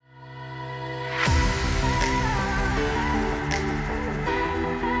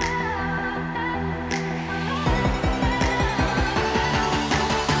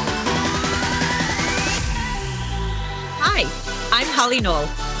Holly Knoll,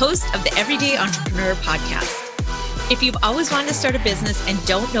 host of the Everyday Entrepreneur podcast. If you've always wanted to start a business and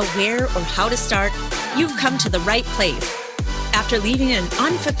don't know where or how to start, you've come to the right place. After leaving an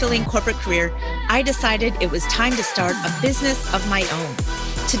unfulfilling corporate career, I decided it was time to start a business of my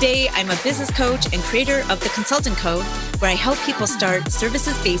own. Today, I'm a business coach and creator of The Consultant Code, where I help people start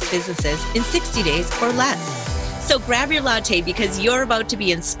services-based businesses in 60 days or less. So grab your latte because you're about to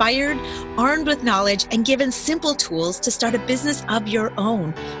be inspired, armed with knowledge, and given simple tools to start a business of your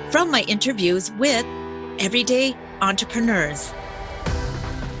own from my interviews with everyday entrepreneurs.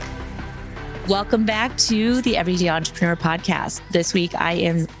 Welcome back to the Everyday Entrepreneur podcast. This week, I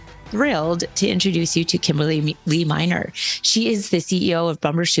am thrilled to introduce you to Kimberly Lee Miner. She is the CEO of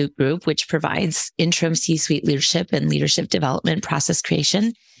Bumbershoot Group, which provides interim C-suite leadership and leadership development, process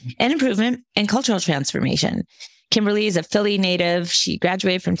creation and improvement, and cultural transformation. Kimberly is a Philly native. She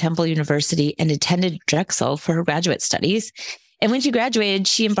graduated from Temple University and attended Drexel for her graduate studies. And when she graduated,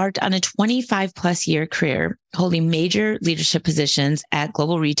 she embarked on a 25 plus year career, holding major leadership positions at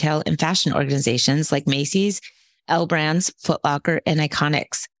global retail and fashion organizations like Macy's, L Brands, Foot Locker, and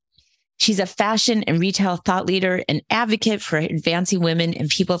Iconics. She's a fashion and retail thought leader and advocate for advancing women and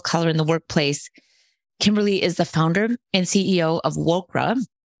people of color in the workplace. Kimberly is the founder and CEO of WOCRA,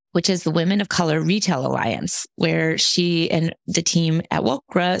 which is the Women of Color Retail Alliance, where she and the team at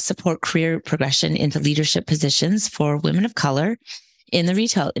WOCRA support career progression into leadership positions for women of color in the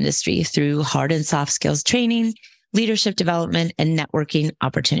retail industry through hard and soft skills training, leadership development, and networking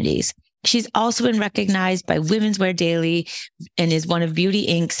opportunities. She's also been recognized by Women's Wear Daily and is one of Beauty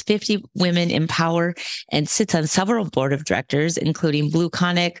Inc.'s 50 Women in Power and sits on several board of directors, including Blue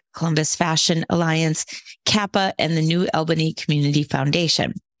Conic, Columbus Fashion Alliance, Kappa, and the New Albany Community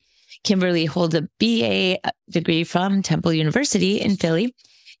Foundation. Kimberly holds a BA degree from Temple University in Philly,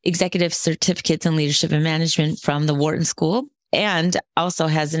 executive certificates in leadership and management from the Wharton School, and also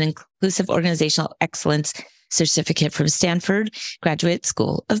has an inclusive organizational excellence certificate from Stanford Graduate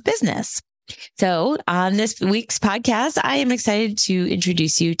School of Business. So on this week's podcast, I am excited to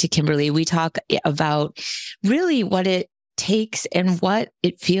introduce you to Kimberly. We talk about really what it takes and what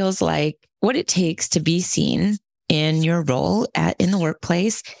it feels like, what it takes to be seen in your role in the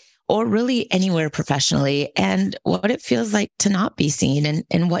workplace or really anywhere professionally, and what it feels like to not be seen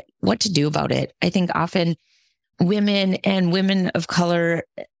and what to do about it. I think often women and women of color,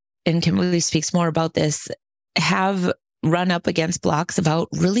 and Kimberly speaks more about this, have run up against blocks about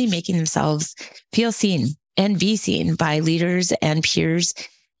really making themselves feel seen and be seen by leaders and peers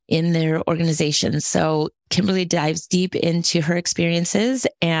in their organizations. So Kimberly dives deep into her experiences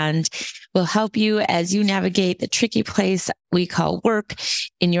and will help you as you navigate the tricky place we call work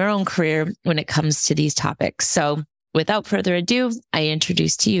in your own career when it comes to these topics. So without further ado, I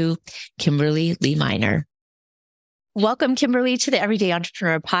introduce to you Kimberly Lee Miner. Welcome, Kimberly, to the Everyday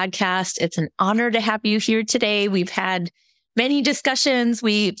Entrepreneur podcast. It's an honor to have you here today. We've had many discussions.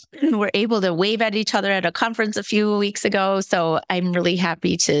 We were able to wave at each other at a conference a few weeks ago. So I'm really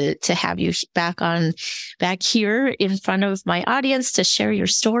happy to have you back here in front of my audience to share your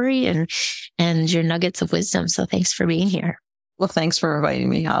story and your nuggets of wisdom. So thanks for being here. Well, thanks for inviting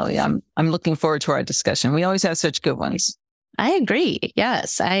me, Holly. I'm looking forward to our discussion. We always have such good ones. I agree.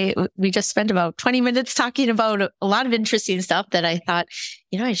 Yes. We just spent about 20 minutes talking about a lot of interesting stuff that I thought,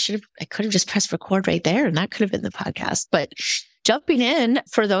 I could have just pressed record right there and that could have been the podcast. But jumping in,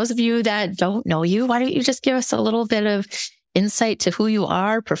 for those of you that don't know you, why don't you just give us a little bit of insight to who you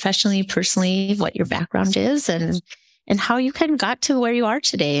are professionally, personally, what your background is and how you kind of got to where you are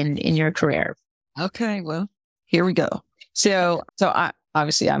today in your career. Okay. Well, here we go. So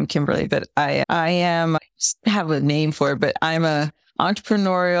I'm Kimberly, but I have a name for it, but I'm a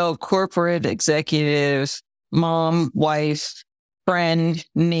entrepreneurial corporate executive, mom, wife, friend,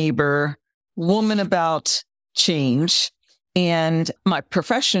 neighbor, woman about change. And my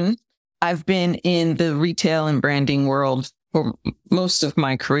profession, I've been in the retail and branding world for most of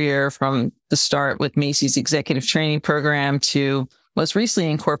my career, from the start with Macy's executive training program to most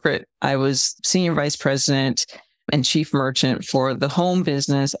recently in corporate. I was senior vice president and chief merchant for the home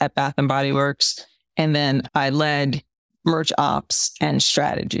business at Bath and Body Works. And then I led merch ops and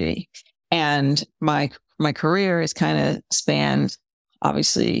strategy. And my career has kind of spanned,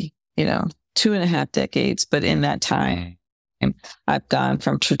 obviously, 2.5 decades. But in that time, I've gone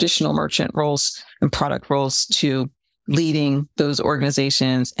from traditional merchant roles and product roles to leading those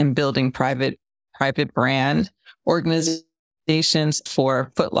organizations and building private brand organizations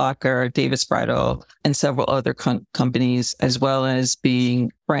for Foot Locker, Davis Bridal, and several other companies, as well as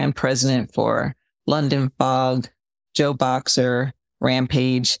being brand president for London Fog, Joe Boxer,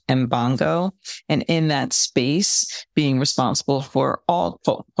 Rampage, and Bongo. And in that space, being responsible for all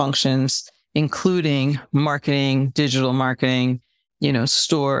functions, including marketing, digital marketing,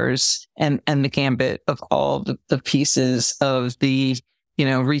 stores, and the gambit of all the pieces of the,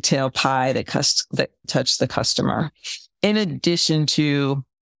 retail pie that touch the customer. In addition to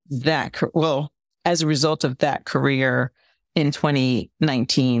that, as a result of that career, in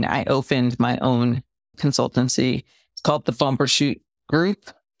 2019, I opened my own consultancy. It's called the Bumbershoot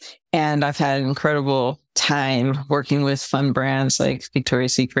Group. And I've had an incredible time working with fun brands like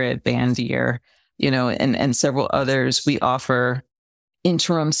Victoria's Secret, Bandier, and several others. We offer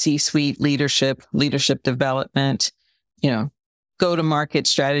interim C-suite leadership development, go-to-market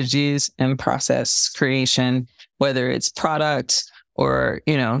strategies and process creation, whether it's product or,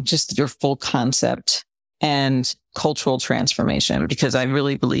 just your full concept and cultural transformation, because I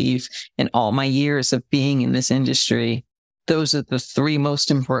really believe in all my years of being in this industry, those are the three most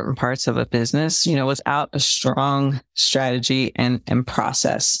important parts of a business. Without a strong strategy and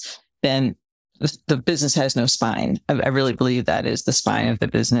process, then the business has no spine. I really believe that is the spine of the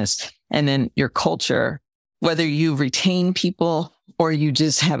business. And then your culture, whether you retain people or you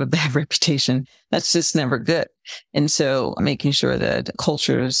just have a bad reputation, that's just never good. And so making sure that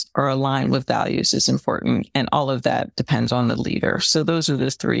cultures are aligned with values is important. And all of that depends on the leader. So those are the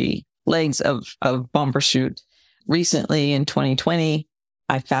three legs of Bumbershoot. Recently in 2020,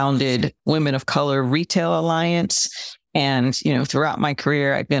 I founded Women of Color Retail Alliance. And, throughout my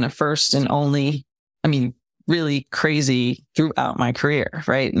career, I've been a first and only, really crazy throughout my career,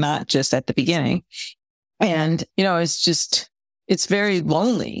 right? Not just at the beginning. And, it's very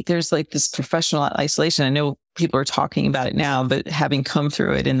lonely. There's like this professional isolation. I know people are talking about it now, but having come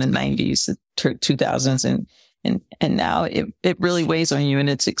through it in the 90s, 2000s, and now it really weighs on you, and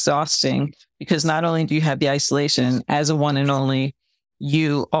it's exhausting, because not only do you have the isolation as a one and only,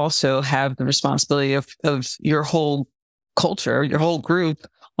 you also have the responsibility of your whole culture, your whole group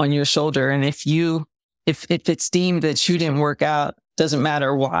on your shoulder. And if it's deemed that you didn't work out, doesn't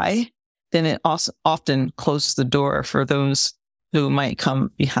matter why, then it also often closes the door for those who might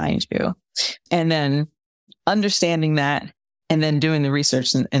come behind you. And then understanding that, and then doing the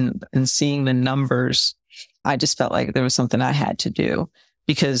research and seeing the numbers, I just felt like there was something I had to do.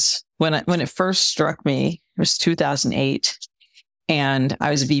 Because when it first struck me, it was 2008, and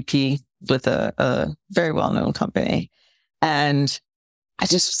I was a VP with a very well-known company. And I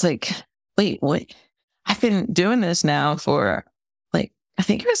just was like, wait, I've been doing this now for I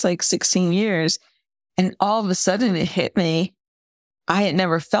think it was 16 years. And all of a sudden it hit me. I had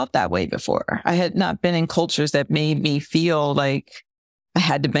never felt that way before. I had not been in cultures that made me feel like I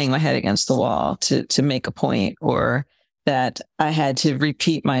had to bang my head against the wall to make a point, or that I had to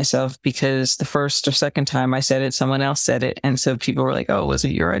repeat myself because the first or second time I said it, someone else said it. And so people were like, oh, was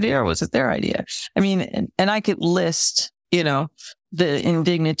it your idea or was it their idea? And I could list, the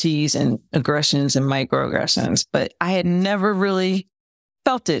indignities and aggressions and microaggressions, but I had never really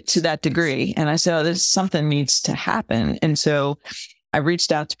felt it to that degree. And I said, oh, something needs to happen. And so I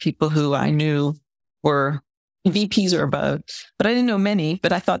reached out to people who I knew were VPs or above, but I didn't know many,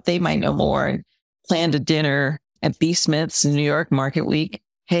 but I thought they might know more. Planned a dinner at B. Smith's in New York Market Week.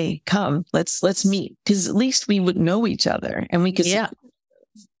 Hey, come, let's meet. Because at least we would know each other and we could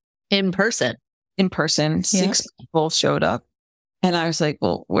in person. Yeah. 6 people showed up. And I was like,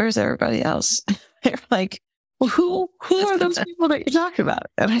 well, where's everybody else? They're like, well, who are those people that you're talking about?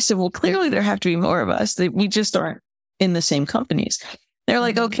 And I said, well, clearly there have to be more of us. We just aren't in the same companies. They're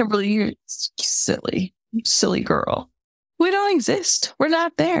like, oh, Kimberly, you're silly girl. We don't exist. We're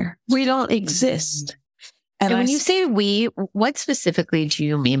not there. We don't exist. And when you say we, what specifically do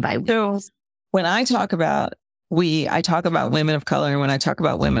you mean by we? So when I talk about we, I talk about women of color. And when I talk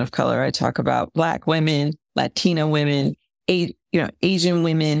about women of color, I talk about Black women, Latina women, Asian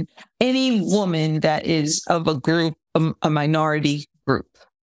women, any woman that is of a group, a minority group.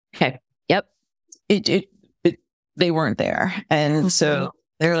 Okay. Yep. They weren't there. And so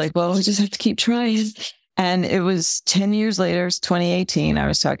they're like, well, we just have to keep trying. And it was 10 years later, it's 2018. I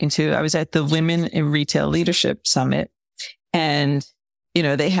was at the Women in Retail Leadership Summit. And,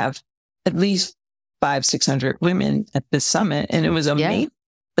 they have at least 500-600 women at this summit. And it was amazing. Yeah.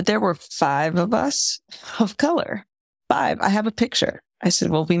 But there were 5 of us of color. 5. I have a picture. I said,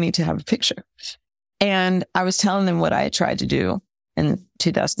 well, we need to have a picture. And I was telling them what I had tried to do in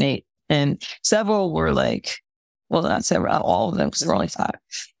 2008. And several were like, well, not several, all of them, because there were only 5.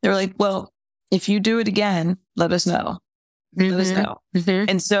 They were like, well, if you do it again, let us know. Let us know. Mm-hmm.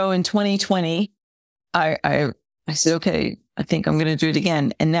 And so in 2020, I said, okay, I think I'm going to do it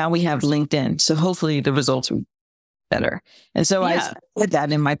again. And now we have LinkedIn. So hopefully the results better. And so I said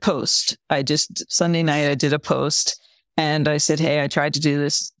that in my post. Sunday night, I did a post and I said, hey, I tried to do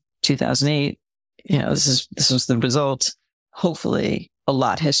this 2008. This was the result. Hopefully a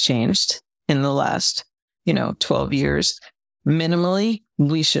lot has changed in the last, 12 years. Minimally,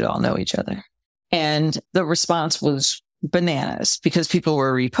 we should all know each other. And the response was bananas because people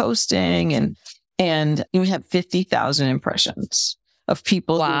were reposting and we had 50,000 impressions of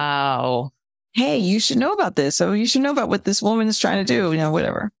people. Wow. Hey, you should know about this. So you should know about what this woman is trying to do,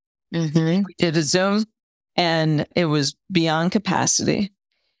 whatever. Mm-hmm. We did a Zoom and it was beyond capacity.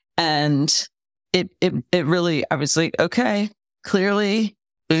 And it really, I was like, okay, clearly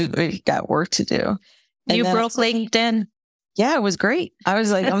we got work to do. And you broke LinkedIn. Yeah, it was great. I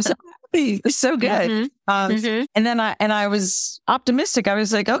was like, I'm so happy. It's so good. Mm-hmm. And then I was optimistic. I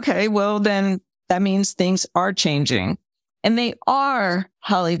was like, okay, well, then that means things are changing. And they are,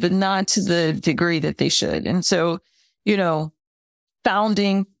 Holly, but not to the degree that they should. And so,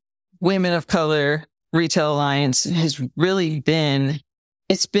 founding Women of Color Retail Alliance has really been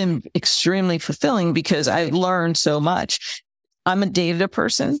extremely fulfilling because I learned so much. I'm a data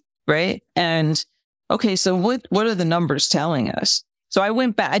person, right? And okay, so what are the numbers telling us? So I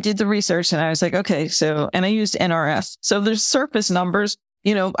went back, I did the research and I was like, okay, and I used NRF. So there's surface numbers,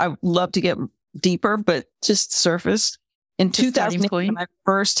 I love to get deeper, but just surface. In 2008, when I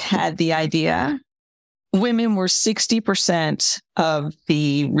first had the idea, women were 60% of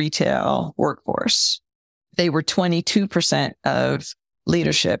the retail workforce. They were 22% of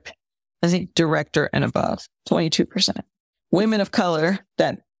leadership, I think director and above, 22%. Women of color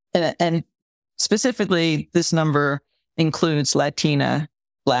and specifically this number includes Latina,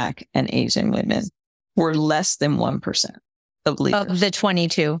 Black, and Asian women were less than 1% of leaders. Of the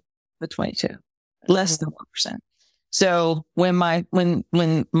 22. The 22. Less than 1%. So when my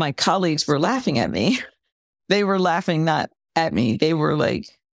colleagues were laughing at me, they were laughing not at me. They were like,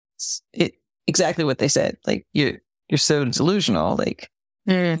 exactly what they said. Like, you're so delusional. Like,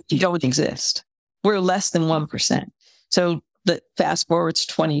 you don't exist. We're less than 1%. So the fast forward to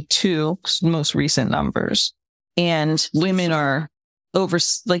 22, most recent numbers, and women are over,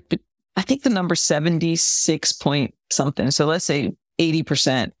 like, I think the number 76 point something. So let's say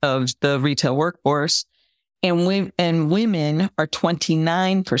 80% of the retail workforce, and women are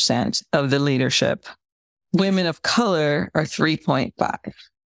 29% of the leadership. Women of color are 3.5.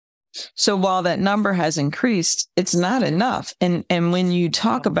 So while that number has increased, it's not enough. And when you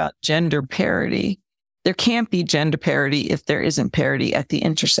talk about gender parity, there can't be gender parity if there isn't parity at the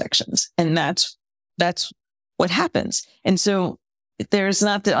intersections. And that's what happens. And so there's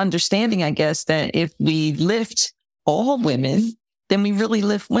not the understanding, I guess, that if we lift all women, then we really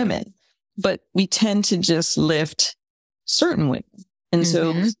lift women. But we tend to just lift certain women. And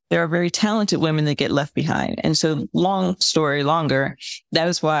so there are very talented women that get left behind. And so long story longer, that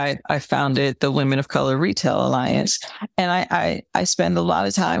is why I founded the Women of Color Retail Alliance. And I spend a lot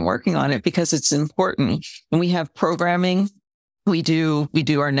of time working on it because it's important. And we have programming. We do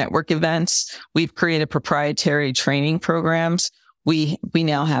our network events. We've created proprietary training programs. We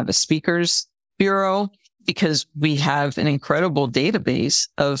now have a speakers bureau because we have an incredible database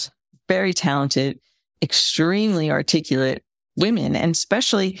of very talented, extremely articulate women. And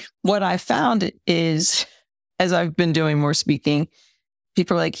especially what I found is, as I've been doing more speaking,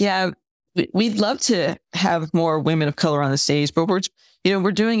 people are like, yeah, we'd love to have more women of color on the stage, but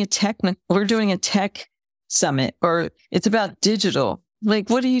we're doing a tech summit, or it's about digital. Like,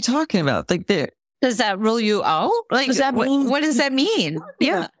 what are you talking about? Like, does that rule you out? Like, does that mean, what does that mean?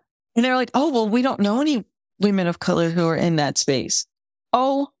 Yeah. And they're like, oh, well, we don't know any women of color who are in that space.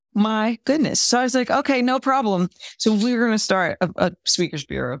 Oh my goodness. So I was like, okay, no problem. So we're going to start a speakers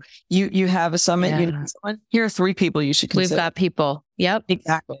bureau. You have a summit. Yeah. Here are 3 people you should consider. We've got people. Yep.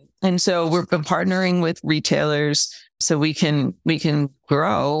 Exactly. And so we've been partnering with retailers so we can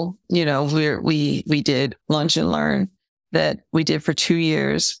grow. We did Lunch and Learn that we did for 2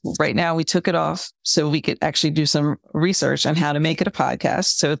 years. Right now we took it off so we could actually do some research on how to make it a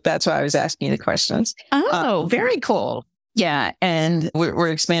podcast. So that's why I was asking you the questions. Oh, very cool. Yeah. And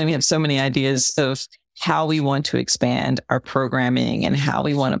we're expanding. We have so many ideas of how we want to expand our programming and how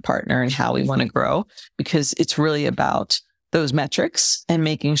we want to partner and how we want to grow, because it's really about those metrics and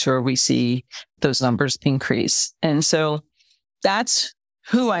making sure we see those numbers increase. And so that's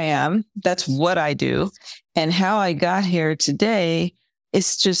who I am. That's what I do. And how I got here today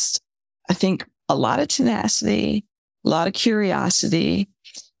is just, I think, a lot of tenacity, a lot of curiosity,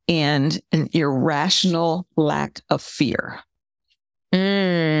 and an irrational lack of fear.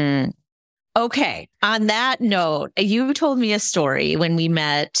 Okay. On that note, you told me a story when we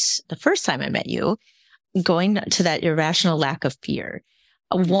met the first time I met you going to that irrational lack of fear,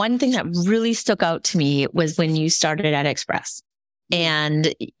 one thing that really stuck out to me was when you started at Express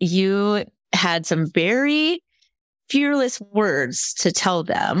and you had some very fearless words to tell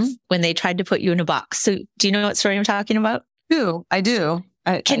them when they tried to put you in a box. So do you know what story I'm talking about? I do.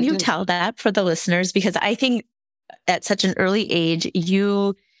 Can you tell that for the listeners? Because I think at such an early age,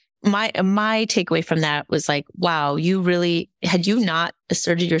 my takeaway from that was like, wow, you really, had you not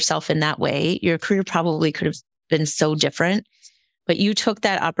asserted yourself in that way, your career probably could have been so different, but you took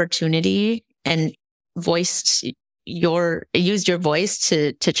that opportunity and used your voice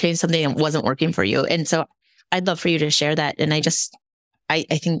to change something that wasn't working for you. And so I'd love for you to share that. And I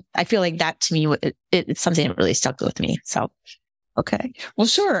feel like that to me, it's something that really stuck with me. So. Okay. Well,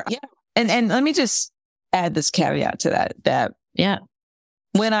 sure. Yeah. And let me just add this caveat to that yeah,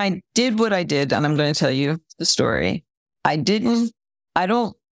 when I did what I did, and I'm going to tell you the story, I don't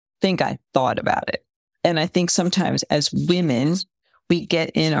think I thought about it. And I think sometimes as women, we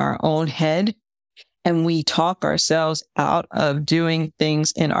get in our own head and we talk ourselves out of doing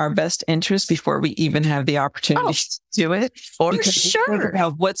things in our best interest before we even have the opportunity to do it. For sure.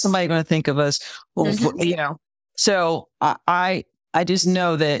 What's somebody going to think of us? Well, So I just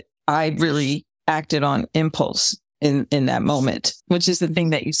know that I really acted on impulse in that moment, which is the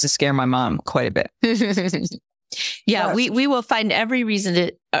thing that used to scare my mom quite a bit. Yeah, we will find every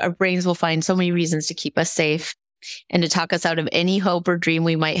reason our brains will find so many reasons to keep us safe and to talk us out of any hope or dream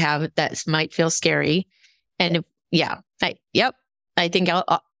we might have that might feel scary. And I think I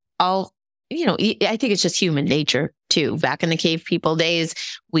think it's just human nature too. Back in the cave people days,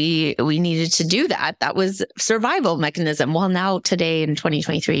 we needed to do that. That was survival mechanism. Well, now today in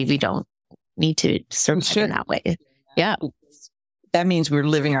 2023, we don't need to survive in that way. Yeah. That means we're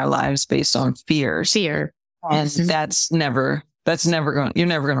living our lives based on fear. And that's never going, you're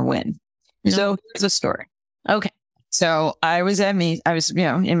never going to win. No. So here's a story. Okay. So I was in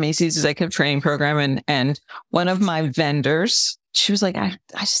Macy's executive training program and one of my vendors, she was like, I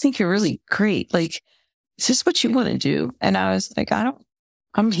just think you're really great. Like, is this what you want to do? And I was like,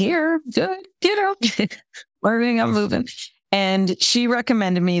 I'm here. Good. Learning, I'm moving. And she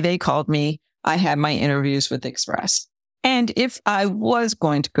recommended me. They called me. I had my interviews with Express. And if I was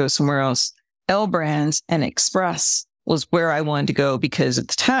going to go somewhere else, L Brands and Express was where I wanted to go because at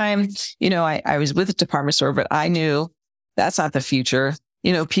the time, I was with a department store, but I knew that's not the future.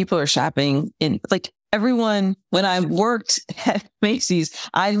 People are shopping in like everyone. When I worked at Macy's,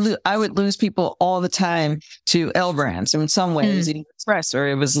 I would lose people all the time to L Brands. In some ways, Express or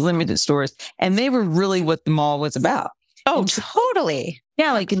it was limited stores, and they were really what the mall was about. Oh, totally.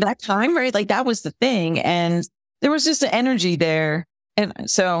 Yeah, like in that time, right? Like that was the thing, and there was just an energy there, and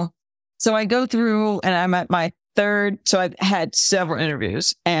so I go through, and I'm at my third. So I've had several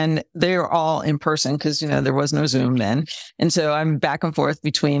interviews, and they were all in person because there was no Zoom then, and so I'm back and forth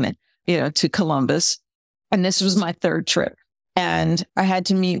between to Columbus. And this was my third trip. And I had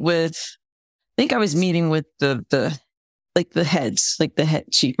to meet with, I think I was meeting with the heads, like the head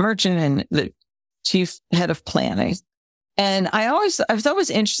chief merchant and the chief head of planning. And I was always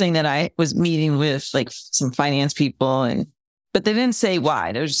interesting that I was meeting with like some finance people but they didn't say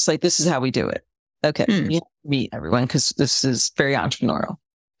why. They was just like, this is how we do it. Okay. You have to meet everyone because this is very entrepreneurial.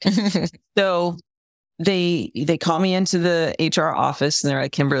 So they call me into the HR office and they're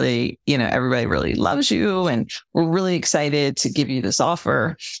like, Kimberly, everybody really loves you and we're really excited to give you this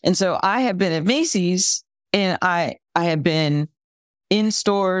offer. And so I have been at Macy's and I have been in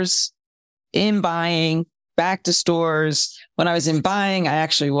stores, in buying, back to stores. When I was in buying, I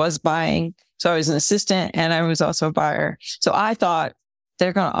actually was buying. So I was an assistant and I was also a buyer. So I thought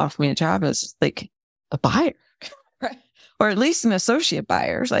they're going to offer me a job as like a buyer. Or at least an associate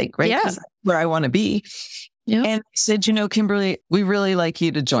buyer, like, right? Yeah. Where I want to be. Yep. And I said, Kimberly, we really like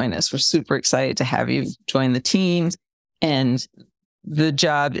you to join us. We're super excited to have you join the team. And the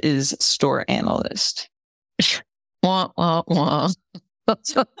job is store analyst. Wah, wah, wah.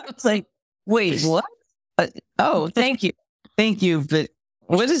 So I was like, wait, what? Thank you. Thank you. But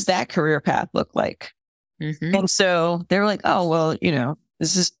what does that career path look like? Mm-hmm. And so they were like, oh, well,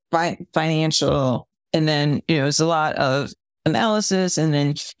 this is financial. And then, it's a lot of analysis. And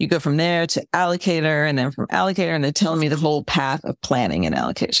then you go from there to allocator and then from allocator and they're telling me the whole path of planning and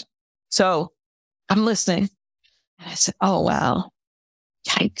allocation. So I'm listening and I said, oh, wow.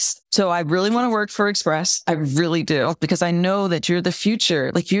 Yikes. So I really want to work for Express. I really do, because I know that you're the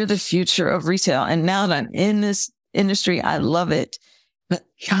future, like you're the future of retail. And now that I'm in this industry, I love it. But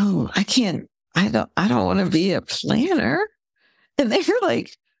I don't want to be a planner. And they were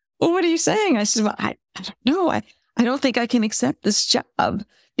like, well, what are you saying? I said, well, I don't know. I don't think I can accept this job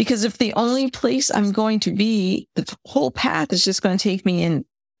Because if the only place I'm going to be, the whole path is just going to take me in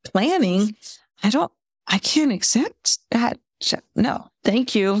planning, I can't accept that. No,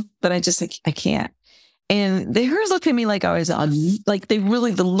 thank you. But I can't. And they were looking at me like I was on, like the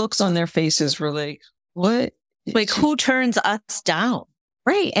looks on their faces were like, what? Like, who turns us down?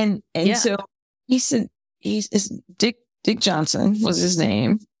 Right. And so he said, Dick Johnson was his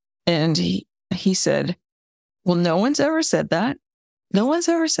name. And he said, well, no one's ever said that. No one's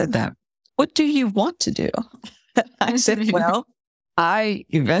ever said that. What do you want to do? I said, well, I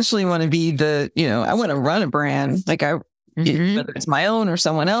eventually want to be I want to run a brand. Like whether it's my own or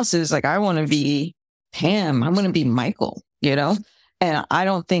someone else's, like I want to be Pam. I want to be Michael, and I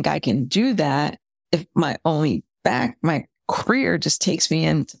don't think I can do that if my career just takes me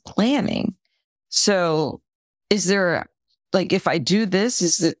into planning. So is there, like, if I do this,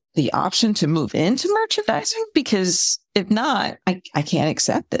 is it the option to move into merchandising? Because if not, I can't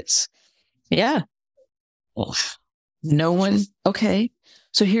accept this. Yeah. Well, no one. Okay.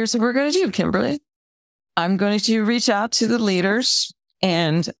 So here's what we're going to do, Kimberly. I'm going to reach out to the leaders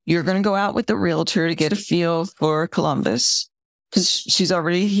and you're going to go out with the realtor to get a feel for Columbus because she's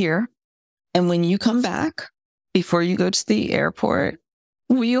already here. And when you come back, before you go to the airport,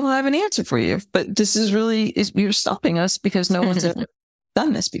 we'll have an answer for you. But this is you're stopping us because no one's ever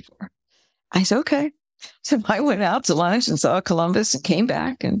done this before. I said, okay. So I went out to lunch and saw Columbus and came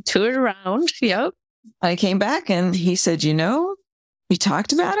back and toured around. Yep. I came back and he said, we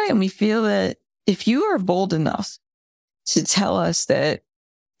talked about it and we feel that if you are bold enough to tell us to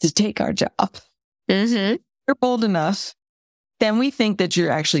take our job, you're bold enough, then we think that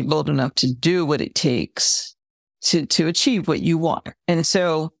you're actually bold enough to do what it takes to achieve what you want. And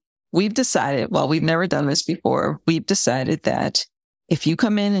so we've decided, well, we've never done this before. We've decided that if you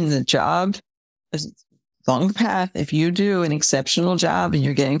come in the job, along the path, if you do an exceptional job and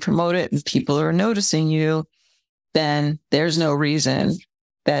you're getting promoted and people are noticing you, then there's no reason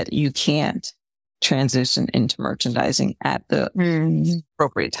that you can't transition into merchandising at the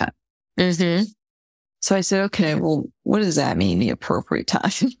appropriate time. Mm-hmm. So I said, okay, well, what does that mean, the appropriate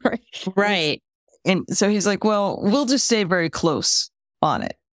time? Right. And so he's like, well, we'll just stay very close on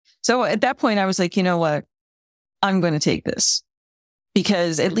it. So at that point, I was like, you know what? I'm going to take this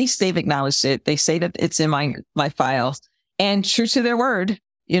because at least they've acknowledged it. They say that it's in my file, and true to their word,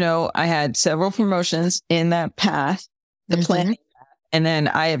 I had several promotions in that path, the planning path, and then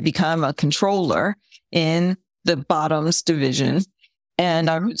I have become a controller in the bottoms division. And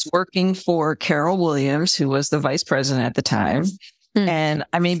I was working for Carol Williams, who was the vice president at the time. And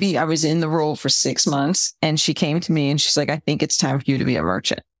I was in the role for 6 months, and she came to me and she's like, I think it's time for you to be a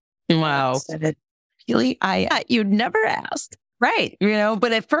merchant. Wow. I said, really? You'd never asked. Right.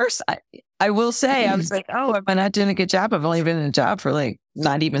 But at first I will say, I was like, oh, am I not doing a good job? I've only been in a job for like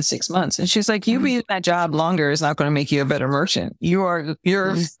not even 6 months. And she's like, you being in that job longer is not going to make you a better merchant. You're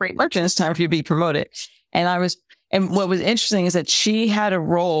a great merchant. It's time for you to be promoted. And what was interesting is that she had a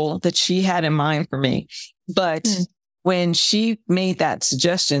role that she had in mind for me. But when she made that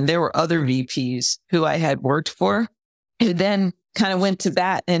suggestion, there were other VPs who I had worked for who then kind of went to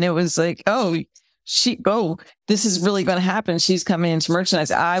bat. And it was like, this is really going to happen. She's coming into merchandise.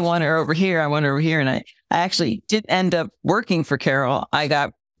 I want her over here. I want her over here. And I actually did end up working for Carol. I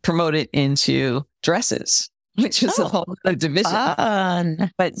got promoted into dresses, which was a whole other division.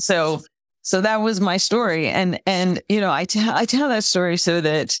 Fun. But so that was my story. And I tell that story so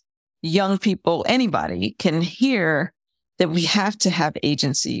that young people, anybody can hear that we have to have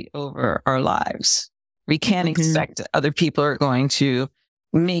agency over our lives. We can't expect other people are going to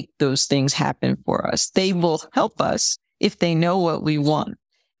make those things happen for us. They will help us if they know what we want.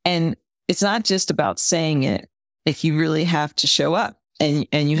 And it's not just about saying it. If you really have to show up and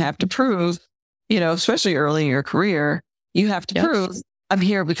you have to prove, especially early in your career, you have to prove I'm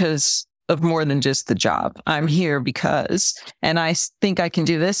here because of more than just the job. I'm here because, and I think I can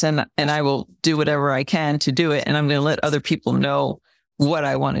do this and I will do whatever I can to do it. And I'm going to let other people know what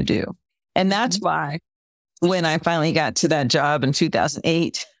I want to do. And that's why when I finally got to that job in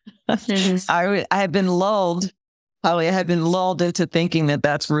 2008, I had been lulled into thinking that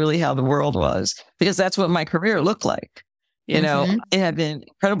that's really how the world was, because that's what my career looked like. It had been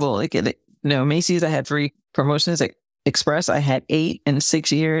incredible. Like, Macy's, I had 3 promotions. At Express, I had 8 in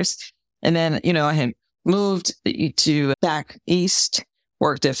 6 years. And then, I had moved to back east,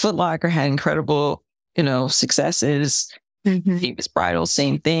 worked at Foot Locker, had incredible, successes. Davis Bridal,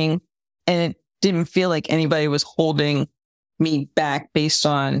 same thing. And it didn't feel like anybody was holding me back based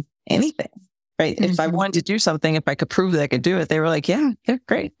on anything, right? If I wanted to do something, if I could prove that I could do it, they were like, yeah,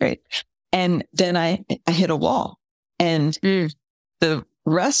 great. And then I hit a wall. And the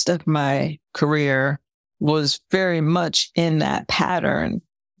rest of my career was very much in that pattern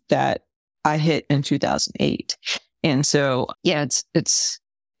that I hit in 2008. And so, yeah, it's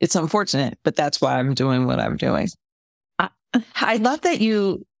unfortunate, but that's why I'm doing what I'm doing. I love that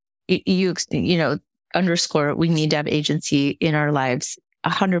you underscore we need to have agency in our lives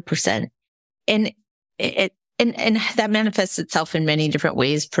 100%. And and that manifests itself in many different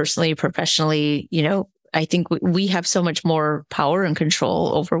ways, personally, professionally. I think we have so much more power and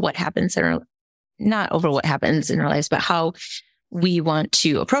control over what happens not over what happens in our lives, but how we want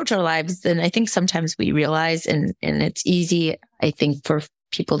to approach our lives. Then I think sometimes we realize, and it's easy, I think, for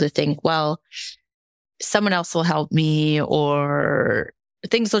people to think, well, someone else will help me, or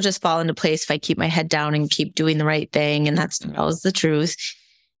things will just fall into place if I keep my head down and keep doing the right thing. And that's not always the truth.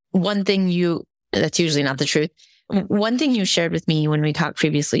 That's usually not the truth. One thing you shared with me when we talked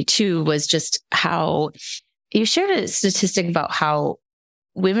previously too, was just how you shared a statistic about how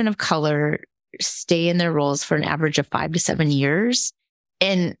women of color stay in their roles for an average of 5 to 7 years.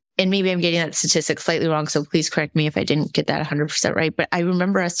 And maybe I'm getting that statistic slightly wrong, so please correct me if I didn't get that 100% right. But I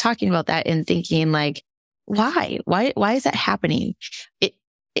remember us talking about that and thinking, like, why is that happening?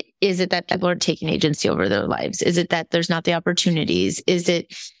 Is it that people aren't taking agency over their lives? Is it that there's not the opportunities? Is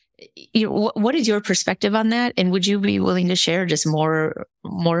it, what is your perspective on that? And would you be willing to share just more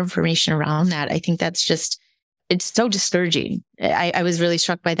information around that? I think that's it's so discouraging. I was really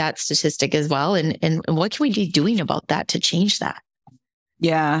struck by that statistic as well. And what can we be doing about that to change that?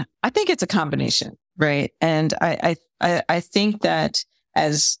 Yeah, I think it's a combination, right? And I think that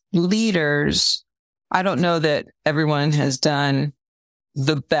as leaders, I don't know that everyone has done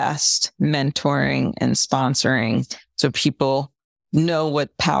the best mentoring and sponsoring so people know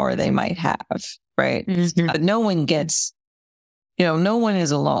what power they might have, right? Mm-hmm. No one gets, no one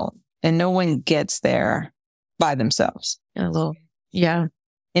is alone, and no one gets there by themselves. Hello. Yeah.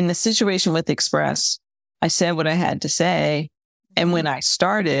 In the situation with Express, I said what I had to say. And when I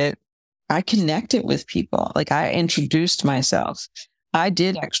started, I connected with people. Like, I introduced myself. I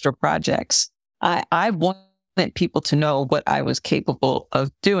did extra projects. I wanted people to know what I was capable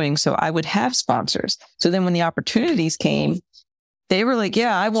of doing. So I would have sponsors. So then when the opportunities came, they were like,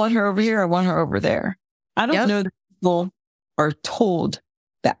 yeah, I want her over here. I want her over there. I don't know that people are told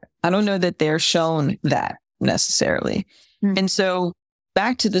that. I don't know that they're shown that necessarily. Mm. And so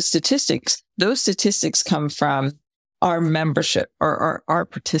back to the statistics, those statistics come from our membership or our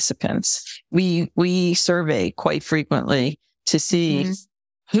participants. We survey quite frequently to see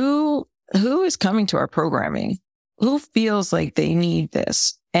who is coming to our programming, who feels like they need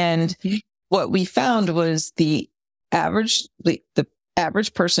this. And what we found was the average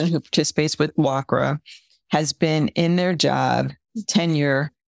person who participates with WACRA has been in their job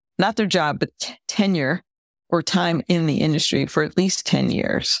tenure, not their job, but tenure or time in the industry for at least 10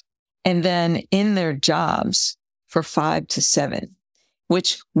 years. And then in their jobs for 5 to 7,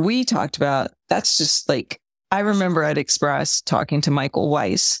 which we talked about. That's just like, I remember at Express talking to Michael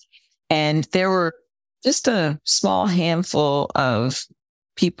Weiss, and there were just a small handful of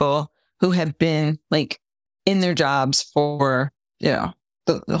people who have been like in their jobs for, the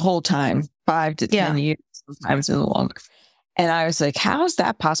whole time, 5 to 10 years, sometimes a little longer. And I was like, how is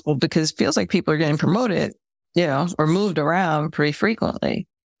that possible? Because it feels like people are getting promoted, or moved around pretty frequently.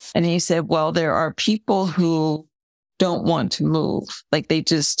 And he said, well, there are people who don't want to move. Like,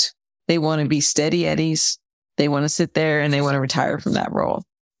 they want to be steady eddies. They want to sit there and they want to retire from that role.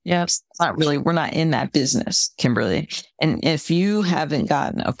 Yeah. We're not in that business, Kimberly. And if you haven't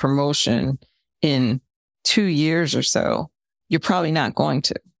gotten a promotion in 2 years or so, you're probably not going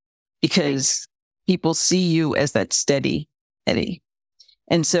to, because people see you as that steady eddy.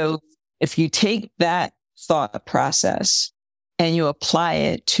 And so if you take that thought process and you apply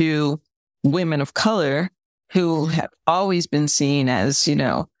it to women of color who have always been seen as,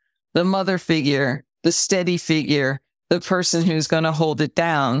 the mother figure, the steady figure, the person who's going to hold it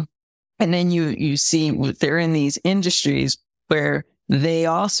down. And then you see they're in these industries where they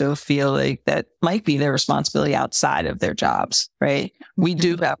also feel like that might be their responsibility outside of their jobs, right? We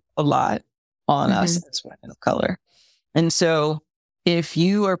do have a lot on us as women of color. And so if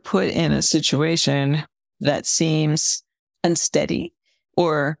you are put in a situation that seems unsteady,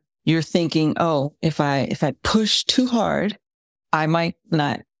 or you're thinking, oh, if I push too hard, I might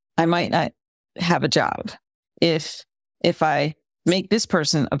not have a job. If I make this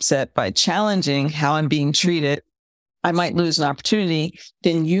person upset by challenging how I'm being treated, I might lose an opportunity.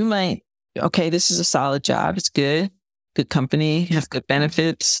 Then you might, okay, this is a solid job. It's good company, has good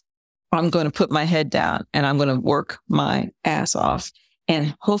benefits. I'm going to put my head down and I'm going to work my ass off,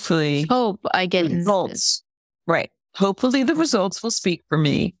 and hopefully I get results. Right. hopefully the results will speak for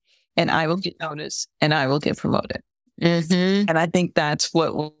me and I will get noticed and I will get promoted. Mm-hmm. And I think that's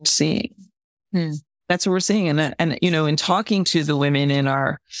what we're seeing. That's what we're seeing. And, you know, in talking to the women in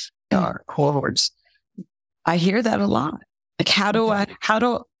our cohorts, I hear that a lot. Like, how do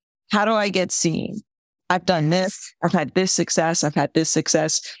I get seen? I've done this. I've had this success. I've had this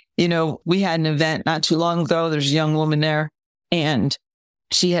success. You know, we had an event not too long ago. There's a young woman there, and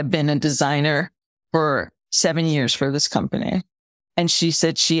she had been a designer for 7 years for this company. And she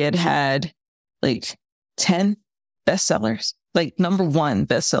said she had like 10 bestsellers, like #1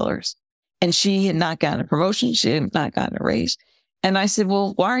 bestsellers. And she had not gotten a promotion. She had not gotten a raise. And I said,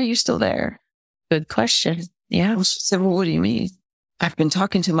 well, why are you still there? Good question. Yeah. She said, well, what do you mean? I've been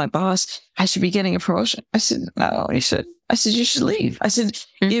talking to my boss. I should be getting a promotion. I said, no, you should. I said, you should leave. I said,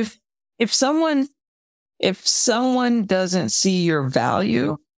 if someone doesn't see your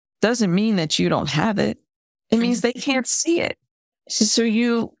value, doesn't mean that you don't have it. It means they can't see it. So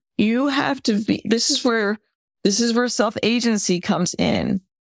you have to be, this is where self-agency comes in.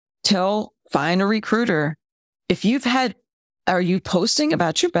 Find a recruiter. If you've had, are you posting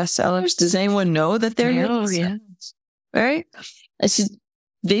about your bestsellers? Does anyone know that they're your bestsellers? Yeah. Right? I said,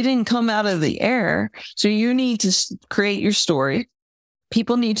 they didn't come out of the air. So you need to create your story.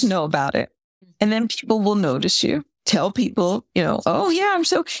 People need to know about it. And then people will notice you. Tell people, you know, oh yeah,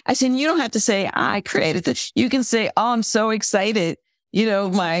 I said, you don't have to say, I created this. You can say, oh, I'm so excited. You know,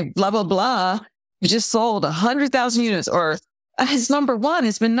 my blah, blah, blah just sold 100,000 units, or it's #1.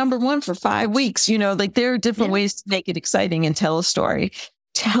 It's been #1 for 5 weeks. You know, like there are different ways to make it exciting and tell a story.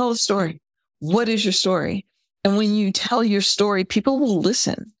 Tell a story. What is your story? And when you tell your story, people will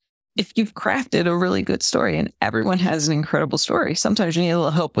listen. If you've crafted a really good story, and everyone has an incredible story, sometimes you need a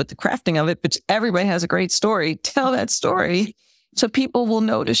little help with the crafting of it, but everybody has a great story. Tell that story so people will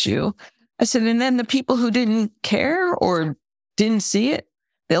notice you. I said, and then the people who didn't care or didn't see it,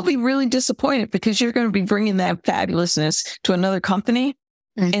 they'll be really disappointed because you're going to be bringing that fabulousness to another company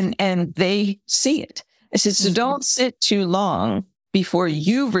and they see it. I said, so don't sit too long before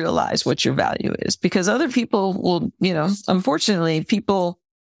you realize what your value is, because other people will, you know, unfortunately, people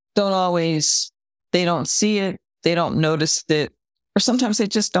don't always, they don't see it, they don't notice it, or sometimes they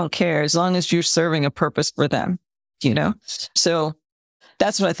just don't care as long as you're serving a purpose for them, you know? So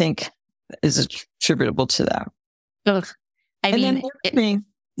that's what I think is attributable to that. Ugh.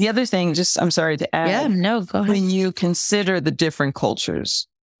 The other thing, just, I'm sorry to add. Yeah, no, go ahead. When you consider the different cultures,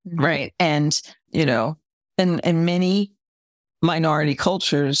 right? And, you know, and many minority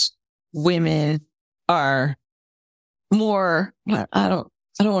cultures, women are more, I don't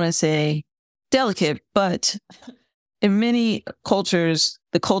want to say delicate, but in many cultures,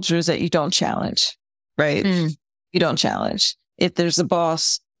 the cultures that you don't challenge, right? You don't challenge. If there's a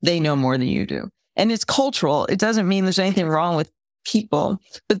boss, they know more than you do. And it's cultural. It doesn't mean there's anything wrong with people,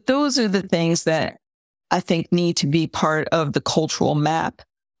 but those are the things that I think need to be part of the cultural map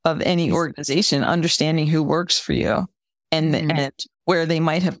of any organization, understanding who works for you and where they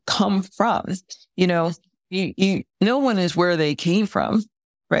might have come from. You know, no one is where they came from,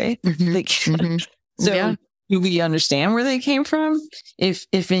 right? So do we understand where they came from?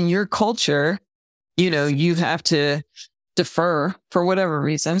 If in your culture, you know, you have to defer for whatever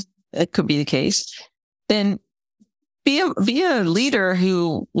reason, that could be the case, then be a leader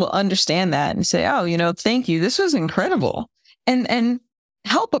who will understand that and say, oh, you know, thank you. This was incredible. And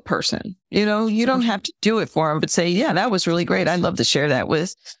help a person. You know, you don't have to do it for them, but say, yeah, that was really great. I'd love to share that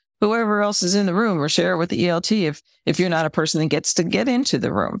with whoever else is in the room, or share it with the ELT if you're not a person that gets to get into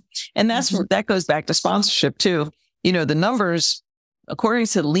the room. And that goes back to sponsorship too. You know, the numbers, according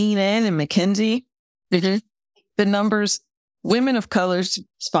to Lean In and McKinsey, the numbers, women of color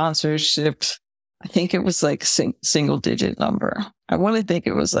sponsorship, I think it was like single digit number. I want to think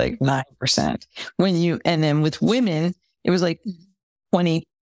it was like 9%. And then with women, it was like 24%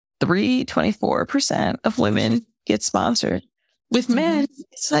 of women get sponsored. With men,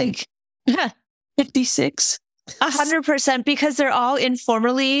 it's like 56. 100%, because they're all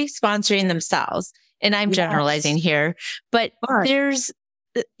informally sponsoring themselves. And I'm generalizing here, but there's,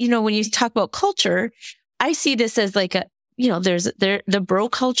 you know, when you talk about culture, I see this as like the bro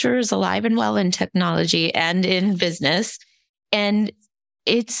culture is alive and well in technology and in business. And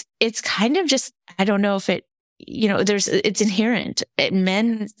it's kind of just, I don't know if it, you know, it's inherent.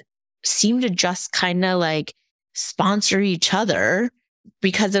 Men seem to just kind of like sponsor each other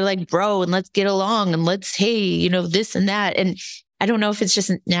because they're like, bro, and let's get along and let's, hey, you know, this and that. And I don't know if it's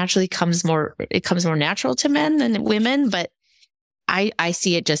just naturally comes more natural to men than women, but I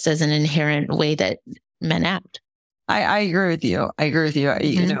see it just as an inherent way that men act. I agree with you. I agree with you.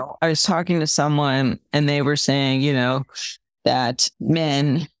 I was talking to someone and they were saying, that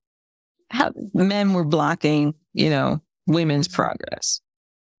men were blocking, women's progress.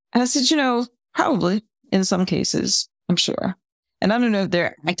 And I said, probably in some cases, I'm sure. And I don't know if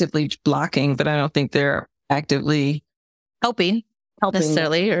they're actively blocking, but I don't think they're actively helping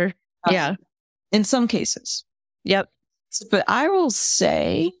necessarily, or yeah, in some cases. Yep. But I will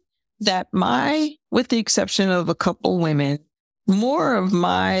say that with the exception of a couple women, more of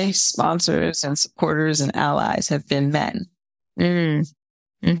my sponsors and supporters and allies have been men.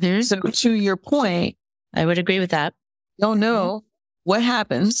 So to your point, I would agree with that. Don't know what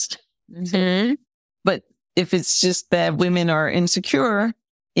happens, but if it's just that women are insecure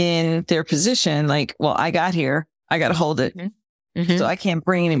in their position, like, well, I got here, I got to hold it. So I can't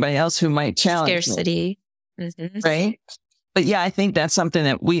bring anybody else who might challenge scarcity. Right. But yeah, I think that's something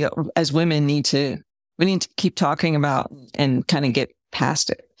that we as women need to keep talking about and kind of get past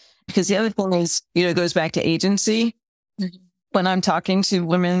it. Because the other thing is, it goes back to agency. When I'm talking to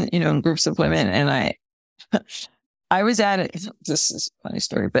women, in groups of women, and I was at this is a funny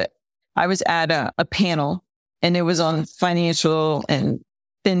story, but I was at a panel and it was on financial and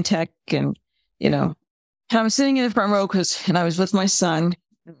fintech and, and I was sitting in the front row and I was with my son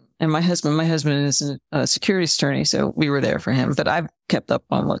and my husband. My husband is a securities attorney, so we were there for him, but I've kept up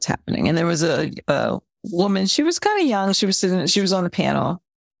on what's happening. And there was a woman, she was kind of young. She was on the panel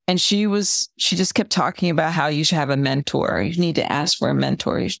and she just kept talking about how you should have a mentor. You need to ask for a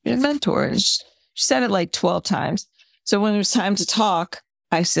mentor. You should be a mentor. And she said it like 12 times. So when it was time to talk,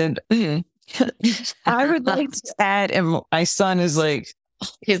 I said, I would like to add, and my son is like,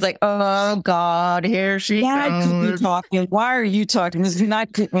 he's like, oh God, here she comes. Talking. Why are you talking? This is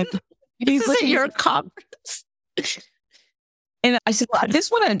not good. This isn't your conference. And I said, well, I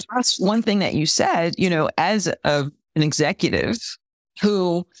just want to address one thing that you said, as an executive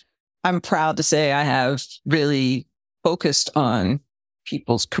who I'm proud to say I have really focused on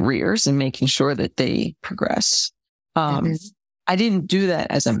people's careers and making sure that they progress. I didn't do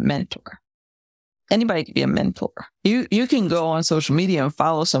that as a mentor. Anybody can be a mentor. You can go on social media and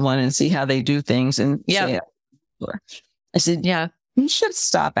follow someone and see how they do things and say, I said, you should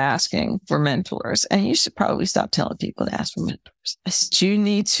stop asking for mentors and you should probably stop telling people to ask for mentors. I said, you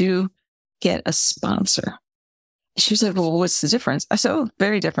need to get a sponsor. She was like, well, what's the difference? I said, oh,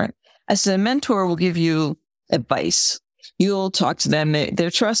 very different. I said, a mentor will give you advice. You'll talk to them.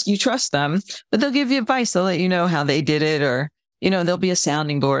 You trust them, but they'll give you advice. They'll let you know how they did it, or, there'll be a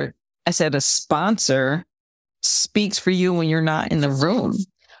sounding board. I said, a sponsor speaks for you when you're not in the room.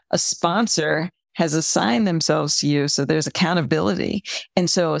 A sponsor has assigned themselves to you. So there's accountability. And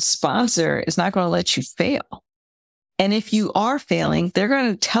so a sponsor is not going to let you fail. And if you are failing, they're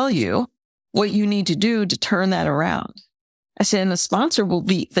going to tell you what you need to do to turn that around. I said, and a sponsor will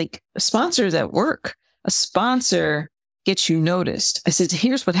be like, a sponsor is at work. A sponsor gets you noticed. I said,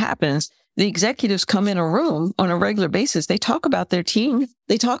 here's what happens. The executives come in a room on a regular basis. They talk about their team.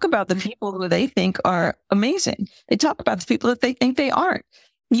 They talk about the people who they think are amazing. They talk about the people that they think they aren't.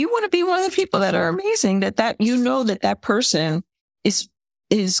 You want to be one of the people that are amazing, that person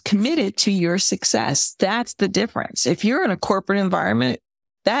is committed to your success. That's the difference. If you're in a corporate environment,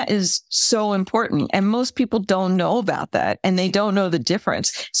 that is so important. And most people don't know about that and they don't know the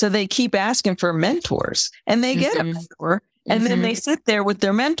difference. So they keep asking for mentors and they get a mentor. And then they sit there with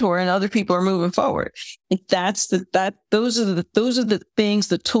their mentor and other people are moving forward. Those are the things,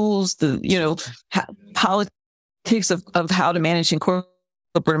 the tools, politics of how to manage in corporate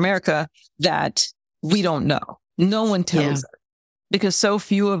America that we don't know. No one tells us because so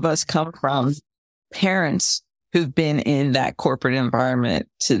few of us come from parents who've been in that corporate environment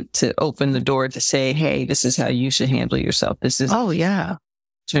to open the door to say, hey, this is how you should handle yourself. This is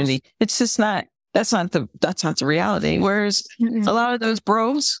opportunity. It's just not. That's not the reality. Whereas a lot of those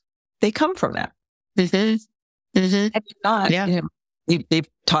bros, they come from that. They've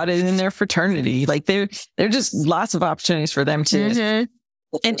taught it in their fraternity. Like they're just lots of opportunities for them to.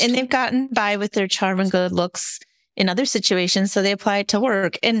 And they've gotten by with their charm and good looks in other situations. So they apply it to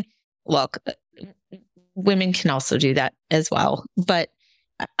work. And look, women can also do that as well. But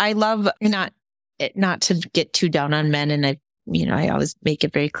I love not to get too down on men. And I always make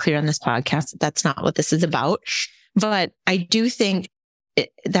it very clear on this podcast that that's not what this is about. But I do think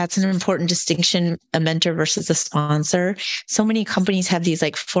that's an important distinction, a mentor versus a sponsor. So many companies have these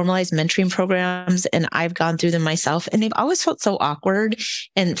like formalized mentoring programs, and I've gone through them myself, and they've always felt so awkward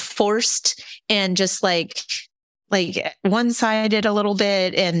and forced and just like one-sided a little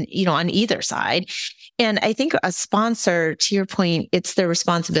bit and, on either side. And I think a sponsor, to your point, it's their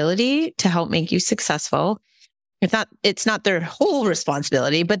responsibility to help make you successful. it's not their whole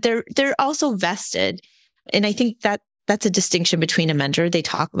responsibility, but they're also vested. And I think that's a distinction between a mentor.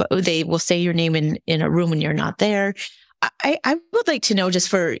 They will say your name in a room when you're not there. I would like to know, just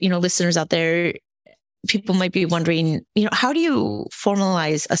for, listeners out there, people might be wondering, how do you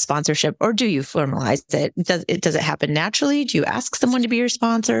formalize a sponsorship, or do you formalize it? Does it happen naturally? Do you ask someone to be your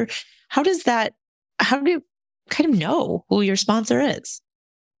sponsor? How do you kind of know who your sponsor is?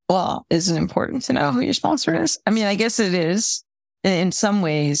 Well, is it important to know who your sponsor is? I mean, I guess it is in some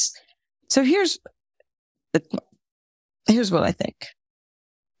ways. So here's what I think.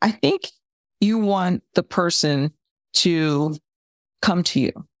 I think you want the person to come to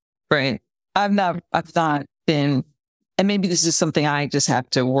you, right? I've not been, and maybe this is something I just have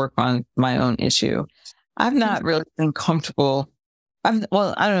to work on my own issue. I've not really been comfortable. I don't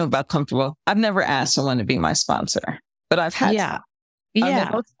know about comfortable. I've never asked someone to be my sponsor, but I've had. Yeah.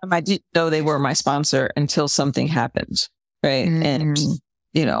 I didn't know they were my sponsor until something happened, right? And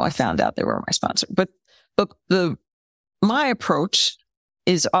I found out they were my sponsor. But my approach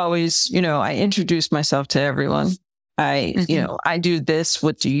is always, I introduce myself to everyone. I do this.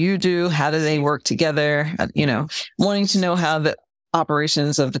 What do you do? How do they work together? Wanting to know how the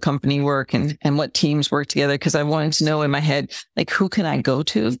operations of the company work and what teams work together. Because I wanted to know in my head, like, who can I go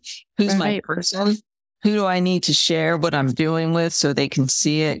to? Who's my person? Who do I need to share what I'm doing with so they can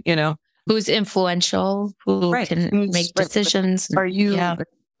see it? Who's influential? Who can make decisions? Are you? Yeah.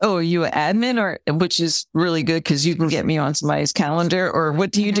 Oh, are you an admin, which is really good because you can get me on somebody's calendar, or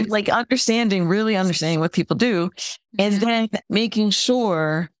what do you do? Like really understanding what people do, and then making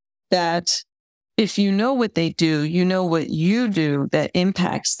sure that if you know what they do, you know what you do that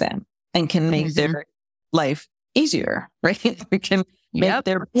impacts them and can make their life easier, right? It can make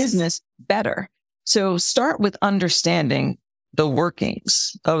their business better. So start with understanding the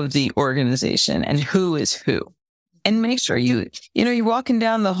workings of the organization and who is who. And make sure you're walking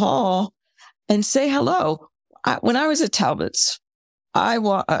down the hall and say hello. When I was at Talbot's, I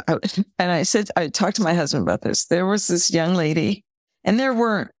talked to my husband about this. There was this young lady, and there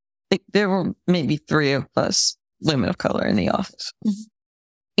were maybe 3 of us women of color in the office.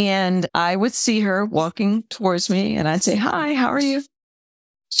 And I would see her walking towards me, and I'd say, "Hi, how are you?"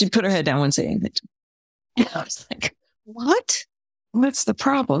 She'd put her head down, wouldn't say anything. And I was like, "What? What's the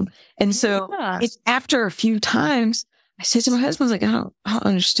problem?" And so it's after a few times, I said to my husband, I don't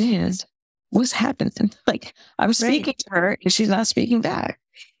understand what's happening. Like, I'm speaking to her and she's not speaking back.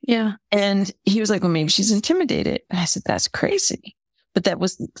 Yeah. And he was like, well, maybe she's intimidated. And I said, that's crazy. But that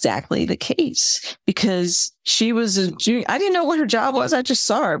was exactly the case, because she was a junior. I didn't know what her job was. I just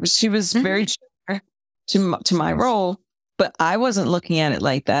saw her, but she was very junior to my role, but I wasn't looking at it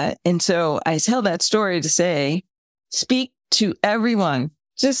like that. And so I tell that story to say, speak to everyone.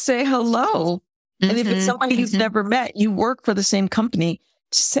 Just say hello. And if it's somebody you've never met, you work for the same company,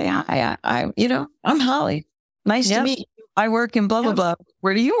 just say, hi, I'm Holly. Nice to meet you. I work in blah, blah, blah.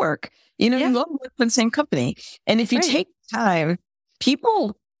 Where do you work? You all work for the same company. And if you take time,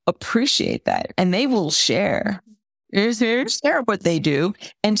 people appreciate that, and they will share what they do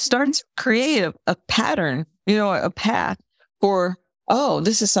and start to create a pattern, a path for, oh,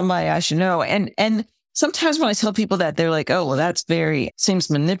 this is somebody I should know. And sometimes when I tell people that, they're like, oh, well, that's seems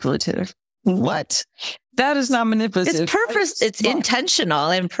manipulative. What? That is not manipulative. It's intentional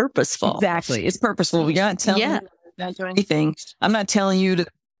and purposeful. Exactly. It's purposeful. We're not telling you not do anything. I'm not telling you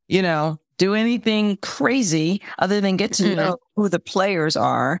to, do anything crazy other than get to know who the players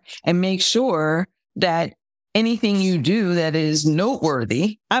are and make sure that anything you do that is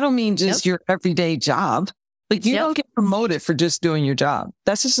noteworthy. I don't mean just your everyday job. Like, you don't get promoted for just doing your job.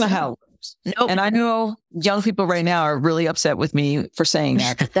 That's just not how it works. Nope. And I know young people right now are really upset with me for saying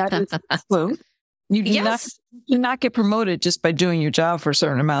that. That is true. You do not get promoted just by doing your job for a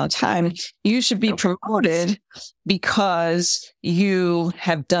certain amount of time. You should be promoted because you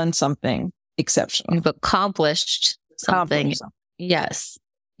have done something exceptional. You've accomplished something. Yes.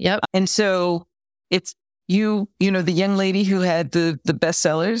 Yep. And so it's the young lady who had the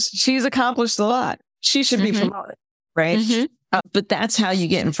bestsellers, she's accomplished a lot. She should be promoted, right? But that's how you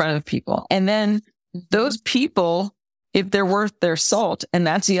get in front of people. And then those people, if they're worth their salt, and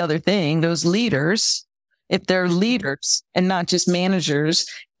that's the other thing, those leaders, if they're leaders and not just managers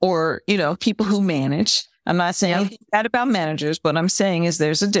or, people who manage. I'm not saying anything bad about managers. What I'm saying is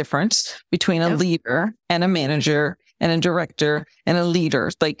there's a difference between a leader and a manager and a director and a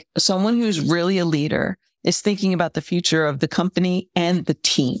leader. Like, someone who's really a leader is thinking about the future of the company and the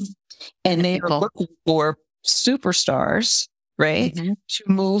team. And they are looking for superstars, right, to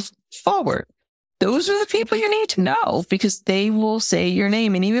move forward. Those are the people you need to know, because they will say your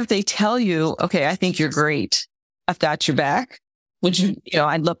name. And even if they tell you, okay, I think you're great, I've got your back. Would you,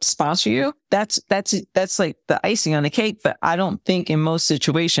 I'd love to sponsor you. That's like the icing on the cake. But I don't think in most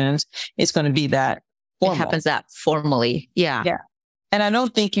situations it's going to be that formal. It happens that formally. Yeah. Yeah. And I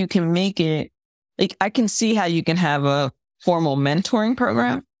don't think you can make it like, I can see how you can have a formal mentoring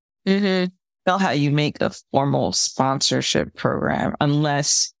program. Know how you make a formal sponsorship program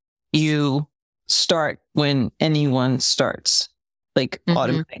unless you start when anyone starts, like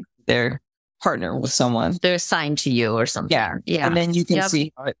automating their partner with someone. They're assigned to you or something. Yeah. And then you can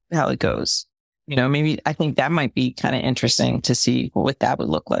see how it goes. Maybe I think that might be kind of interesting to see what that would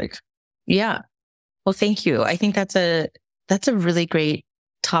look like. Yeah. Well, thank you. I think that's a really great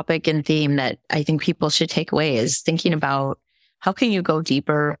topic and theme that I think people should take away, is thinking about how can you go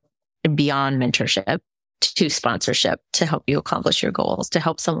deeper and beyond mentorship to sponsorship to help you accomplish your goals, to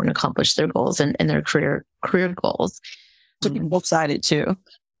help someone accomplish their goals and their career goals. To be both-sided too.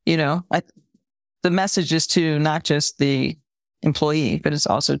 The message is to not just the employee, but it's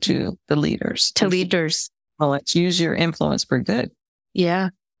also to the leaders. To leaders. Well, let's use your influence for good. Yeah.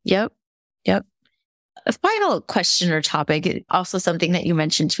 Yep. A final question or topic, also something that you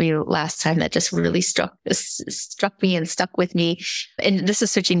mentioned to me last time that just really struck me and stuck with me. And this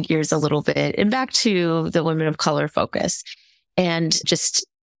is switching gears a little bit and back to the women of color focus and just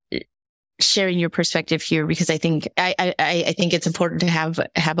sharing your perspective here, because I think I think it's important to have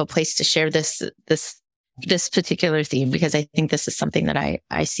a place to share this particular theme, because I think this is something that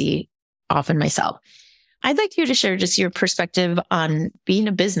I see often myself. I'd like you to share just your perspective on being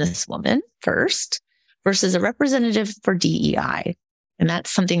a businesswoman first versus a representative for DEI. And that's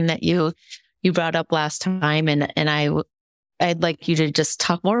something that you brought up last time. And I'd like you to just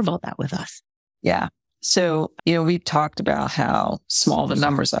talk more about that with us. Yeah. So, we've talked about how small the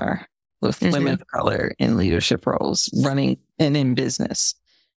numbers are with women of color in leadership roles, running and in business.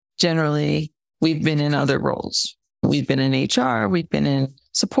 Generally, we've been in other roles. We've been in HR, we've been in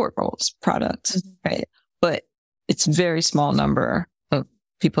support roles, products, right? But it's a very small number of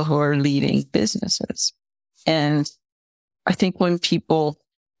people who are leading businesses. And I think when people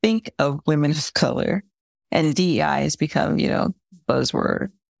think of women of color and DEI has become, buzzword,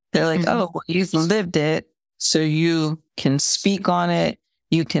 they're like, oh, well, you've lived it, so you can speak on it.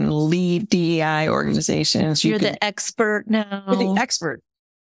 You can lead DEI organizations. You're the expert now. You're the expert.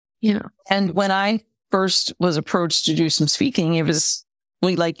 And when I first was approached to do some speaking, it was,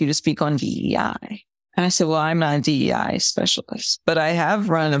 we'd like you to speak on DEI. And I said, well, I'm not a DEI specialist, but I have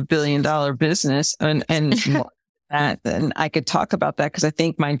run $1 billion business and that, and I could talk about that because I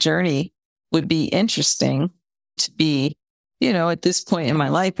think my journey would be interesting to be, at this point in my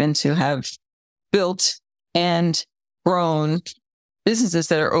life, and to have built and grown businesses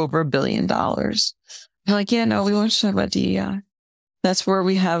that are over $1 billion. They're like, yeah, no, we want to talk about DEI. That's where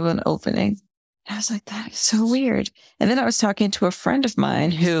we have an opening. I was like, that is so weird. And then I was talking to a friend of mine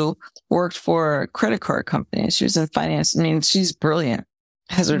who worked for a credit card company. She was in finance. I mean, she's brilliant,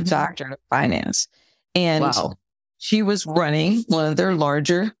 has her doctorate of finance. And she was running one of their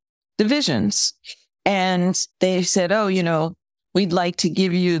larger divisions. And they said, oh, we'd like to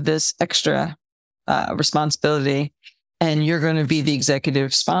give you this extra responsibility, and you're going to be the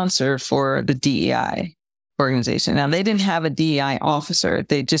executive sponsor for the DEI organization. Now, they didn't have a DEI officer.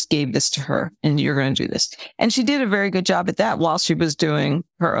 They just gave this to her, and you're going to do this. And she did a very good job at that while she was doing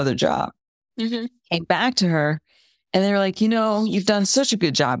her other job. Came back to her, and they were like, you've done such a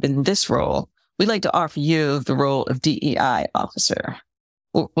good job in this role. We'd like to offer you the role of DEI officer.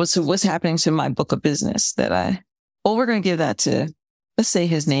 What's happening to my book of business we're going to give that to, let's say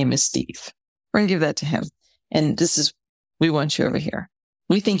his name is Steve. We're going to give that to him. And we want you over here.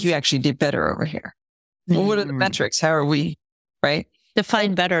 We think you actually did better over here. Well, what are the metrics? How are we, right?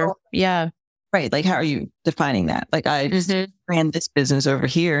 Define better. Yeah. Right. Like, how are you defining that? Like, I ran this business over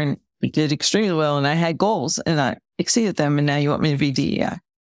here and we did extremely well, and I had goals and I exceeded them, and now you want me to be DEI.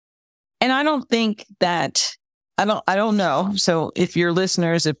 And I don't think that, I don't know. So if your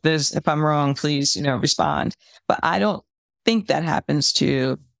listeners, if I'm wrong, please, respond. But I don't think that happens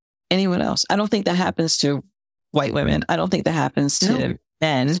to anyone else. I don't think that happens to white women. I don't think that happens to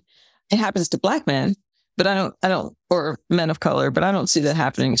men. It happens to Black men, but I don't, or men of color, but I don't see that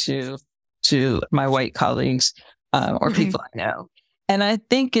happening to my white colleagues, or people I know. And I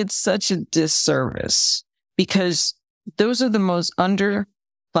think it's such a disservice because those are the most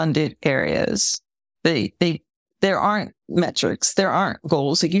underfunded areas. There aren't metrics. There aren't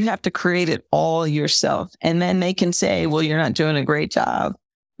goals. Like, you have to create it all yourself. And then they can say, well, you're not doing a great job.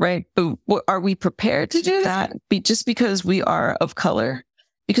 Right. But are we prepared to do that? Just because we are of color?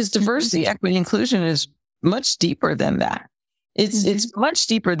 Because diversity, equity, inclusion is much deeper than that. It's much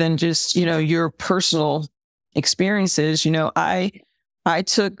deeper than just, your personal experiences, I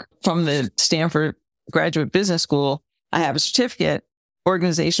took from the Stanford Graduate Business School, I have a certificate,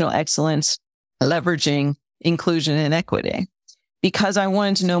 organizational excellence, leveraging inclusion and equity, because I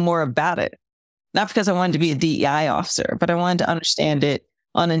wanted to know more about it. Not because I wanted to be a DEI officer, but I wanted to understand it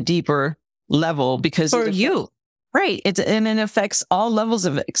on a deeper level because for you. Right. And it affects all levels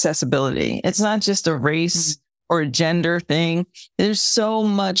of accessibility. It's not just a race or a gender thing. There's so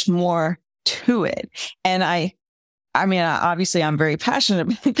much more to it. And obviously I'm very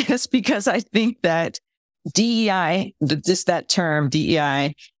passionate about this because I think that DEI, just that term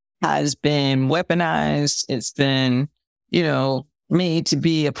DEI, has been weaponized. It's been, made to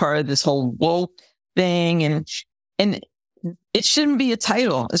be a part of this whole woke thing. And it shouldn't be a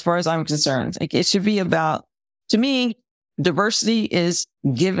title as far as I'm concerned. Like, it should be about, to me, diversity is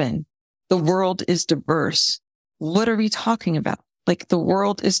given. The world is diverse. What are we talking about? Like, the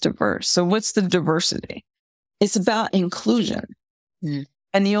world is diverse. So what's the diversity? It's about inclusion. Mm.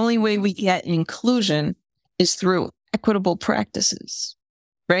 And the only way we get inclusion is through equitable practices,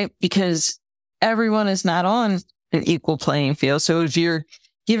 right? Because everyone is not on an equal playing field. So if you're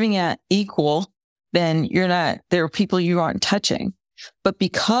giving at equal, then there are people you aren't touching. But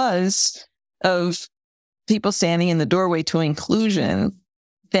because of people standing in the doorway to inclusion,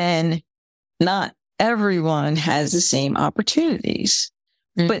 then not everyone has the same opportunities,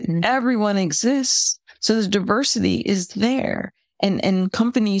 but everyone exists. So the diversity is there. And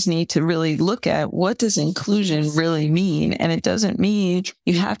companies need to really look at, what does inclusion really mean? And it doesn't mean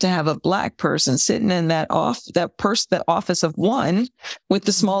you have to have a Black person sitting in that office of one with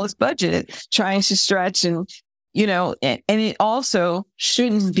the smallest budget trying to stretch and it also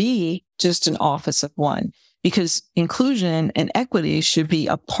shouldn't be just an office of one, because inclusion and equity should be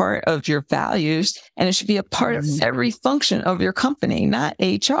a part of your values, and it should be a part of every function of your company, not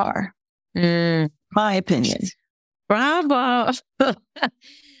HR. My opinion. Bravo.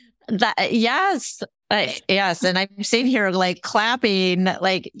 Yes. Yes. And I'm sitting here like clapping,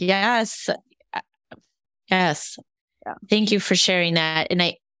 like, yes. Yes. Yeah. Thank you for sharing that.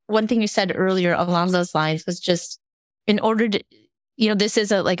 And one thing you said earlier along those lines was just, in order to, this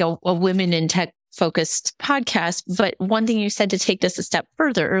is a women in tech focused podcast, but one thing you said to take this a step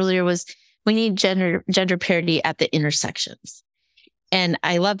further earlier was, we need gender parity at the intersections. And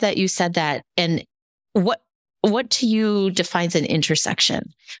I love that you said that. And what to you defines an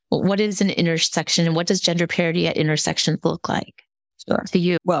intersection? What is an intersection, and what does gender parity at intersections look like to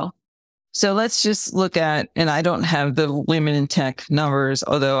you? Well, so let's just look at, and I don't have the women in tech numbers,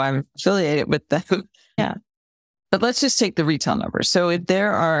 although I'm affiliated with them. Yeah. But let's just take the retail numbers. So if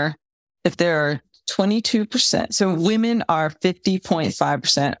there are 22%, so women are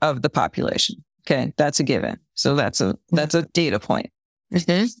 50.5% of the population. Okay. That's a given. So that's a data point.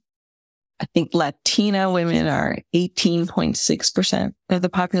 Mm-hmm. I think Latina women are 18.6% of the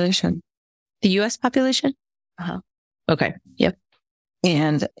population. The U.S. population? Uh-huh. Okay. Yep.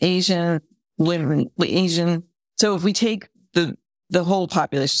 And Asian women, so if we take the whole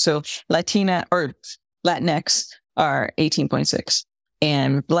population, so Latina or Latinx are 18.6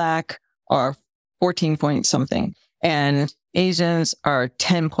 and Black are 14 point something and Asians are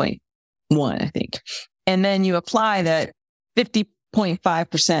 10.1, I think. And then you apply that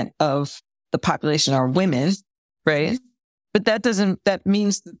 50.5% of the population are women, right? But that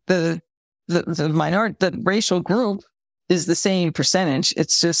means the minority, the racial group is the same percentage.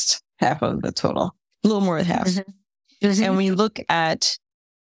 It's just half of the total, a little more than half. Mm-hmm. Mm-hmm. And we look at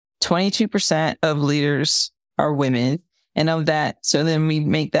 22% of leaders are women. And of that, so then we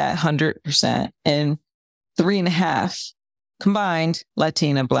make that 100%, and 3.5 combined,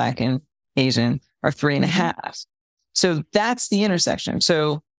 Latina, Black, and Asian are 3.5. So that's the intersection.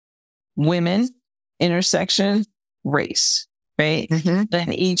 So women, intersection, race, right? Mm-hmm.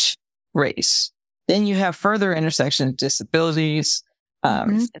 Then each race. Then you have further intersection, disabilities,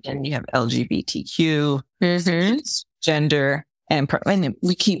 and then you have LGBTQ, gender, and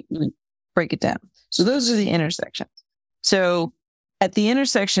we break it down. So those are the intersections. So at the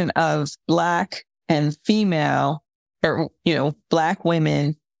intersection of Black and female, or, Black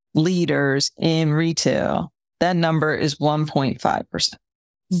women leaders in retail, that number is 1.5%.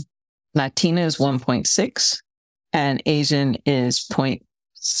 Latina is 1.6 and Asian is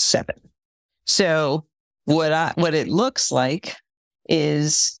 0.7. So what it looks like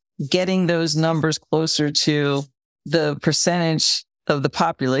is getting those numbers closer to the percentage of the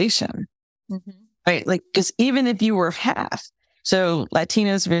population, right? Like, because even if you were half, so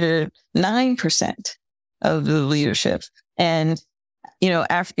Latinos were 9% of the leadership, and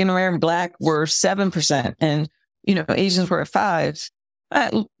African American, Black were 7%, and Asians were at 5%.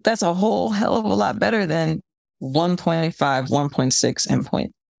 That's a whole hell of a lot better than 1.5, 1.6, and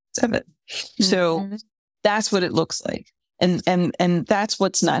 0.7. So that's what it looks like. And that's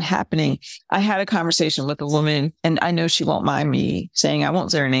what's not happening. I had a conversation with a woman, and I know she won't mind me saying, I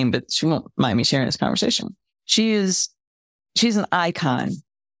won't say her name, but she won't mind me sharing this conversation. She's an icon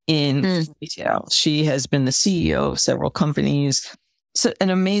in retail. She has been the CEO of several companies. So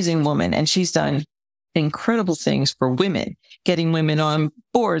an amazing woman. And she's done incredible things for women, getting women on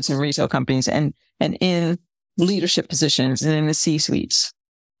boards in retail companies and in leadership positions and in the C-suites.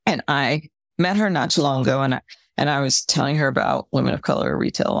 And I met her not too long ago, and I was telling her about Women of Color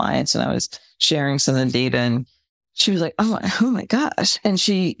Retail Alliance, and I was sharing some of the data, and she was like, oh my gosh. And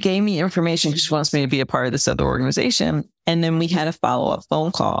she gave me information because she wants me to be a part of this other organization. And then we had a follow-up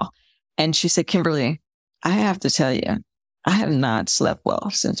phone call. And she said, Kimberly, I have to tell you, I have not slept well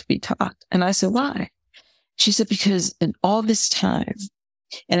since we talked. And I said, why? She said, because in all this time,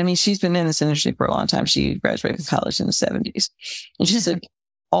 and I mean, she's been in this industry for a long time. She graduated from college in the 70s. And she said,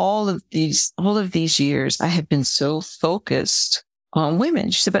 all of these years, I have been so focused on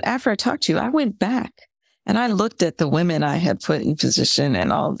women. She said, but after I talked to you, I went back and I looked at the women I had put in position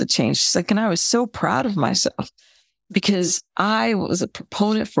and all the change. She's like, and I was so proud of myself because I was a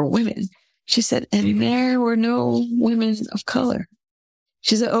proponent for women. She said, and there were no women of color.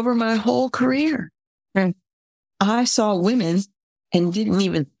 She said, over my whole career, I saw women and didn't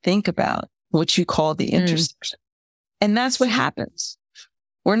even think about what you call the intersection. And that's what happens.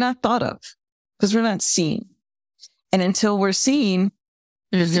 We're not thought of because we're not seen. And until we're seen,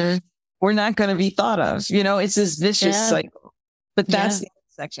 we're not going to be thought of. You know, it's this vicious cycle. But that's the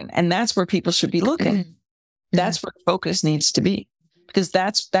intersection. And that's where people should be looking. That's where focus needs to be. Because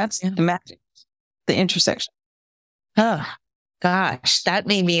that's the magic, the intersection. Oh, gosh. That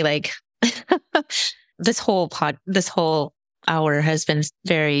made me like this whole hour has been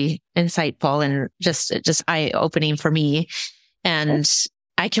very insightful and just eye-opening for me. And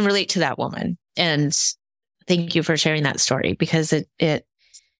I can relate to that woman. And thank you for sharing that story because it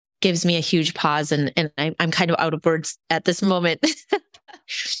gives me a huge pause and I'm kind of out of words at this moment.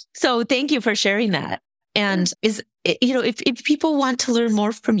 So thank you for sharing that. And if people want to learn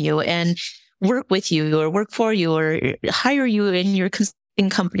more from you and work with you or work for you or hire you in your consulting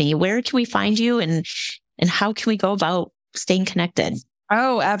company, where can we find you and how can we go about staying connected?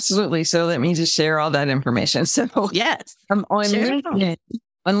 Oh, absolutely. So let me just share all that information. So yes, I'm on LinkedIn.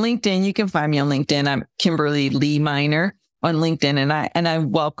 On LinkedIn, you can find me on LinkedIn. I'm Kimberly Lee Miner on LinkedIn, and I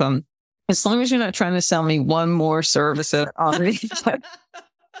welcome, as long as you're not trying to sell me one more service on me.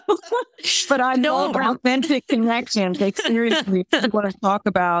 But I know authentic connection. Like seriously, I want to talk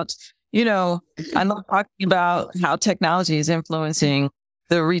about, I love talking about how technology is influencing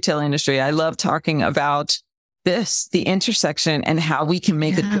the retail industry. I love talking about the intersection and how we can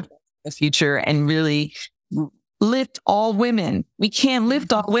make a difference in the future and really lift all women. We can't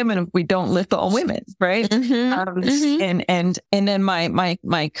lift all women if we don't lift all women, right? And then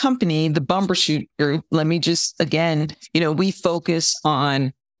my company, the Bumbershoot Group, let me just again, we focus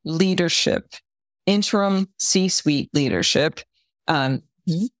on leadership, interim C-suite leadership,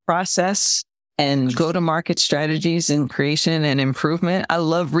 process and go-to-market strategies and creation and improvement. I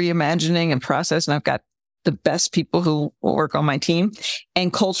love reimagining and process, and I've got the best people who work on my team,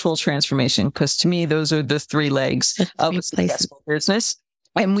 and cultural transformation. Because to me, those are the three legs of a successful business.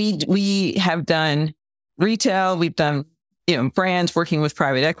 And we have done retail. We've done, brands, working with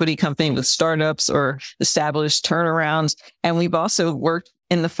private equity company, with startups or established turnarounds. And we've also worked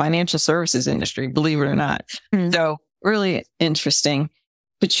in the financial services industry, believe it or not. So really interesting.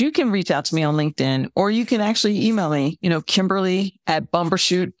 But you can reach out to me on LinkedIn, or you can actually email me,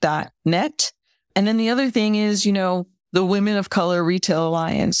 Kimberly@bumbershoot.net. And then the other thing is, the Women of Color Retail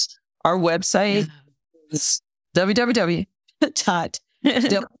Alliance. Our website is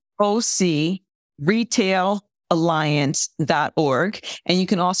www.ocretailalliance.org. And you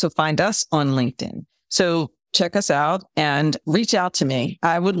can also find us on LinkedIn. So check us out and reach out to me.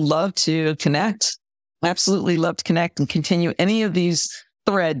 I would love to connect. Absolutely love to connect and continue any of these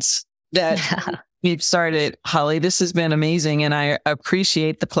threads that we've started. Holly, this has been amazing. And I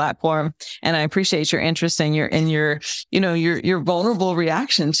appreciate the platform, and I appreciate your interest and your vulnerable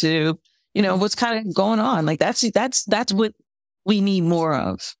reaction to, what's kind of going on. Like that's what we need more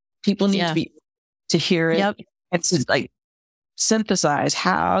of. People need to hear it. And to like synthesize,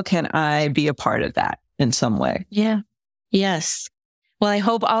 how can I be a part of that in some way? Yeah. Yes. Well, I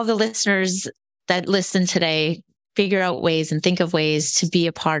hope all the listeners that listen today figure out ways and think of ways to be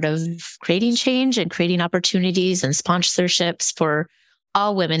a part of creating change and creating opportunities and sponsorships for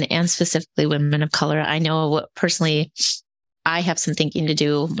all women, and specifically women of color. I know personally, I have some thinking to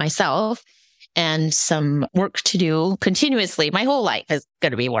do myself. and some work to do continuously. My whole life is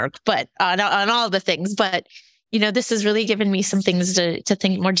going to be work, but on all the things. But, this has really given me some things to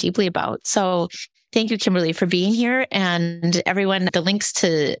think more deeply about. So thank you, Kimberly, for being here. And everyone, the links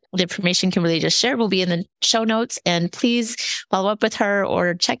to the information Kimberly just shared will be in the show notes. And please follow up with her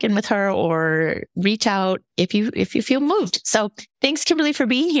or check in with her or reach out if you feel moved. So thanks, Kimberly, for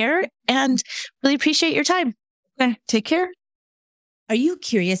being here and really appreciate your time. Okay, take care. Are you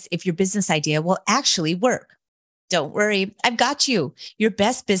curious if your business idea will actually work? Don't worry, I've got you. Your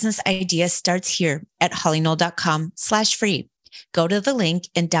best business idea starts here at hollyknoll.com/free. Go to the link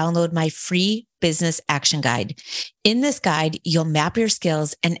and download my free business action guide. In this guide, you'll map your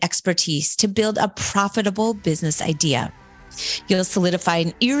skills and expertise to build a profitable business idea. You'll solidify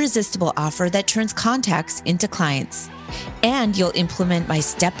an irresistible offer that turns contacts into clients. And you'll implement my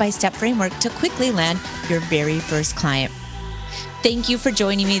step-by-step framework to quickly land your very first client. Thank you for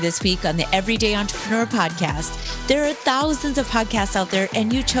joining me this week on the Everyday Entrepreneur Podcast. There are thousands of podcasts out there,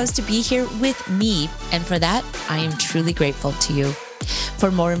 and you chose to be here with me. And for that, I am truly grateful to you.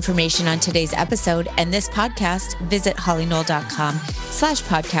 For more information on today's episode and this podcast, visit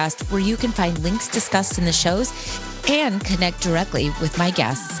hollyknoll.com/podcast, where you can find links discussed in the shows and connect directly with my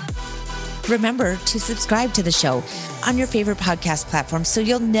guests. Remember to subscribe to the show on your favorite podcast platform so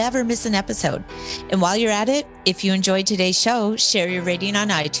you'll never miss an episode. And while you're at it, if you enjoyed today's show, share your rating on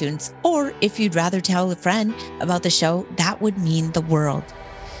iTunes. Or if you'd rather tell a friend about the show, that would mean the world.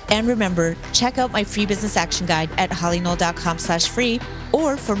 And remember, check out my free business action guide at hollyknoll.com/free.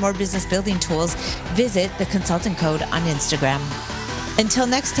 Or for more business building tools, visit the consultant code on Instagram. Until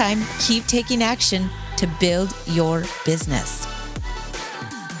next time, keep taking action to build your business.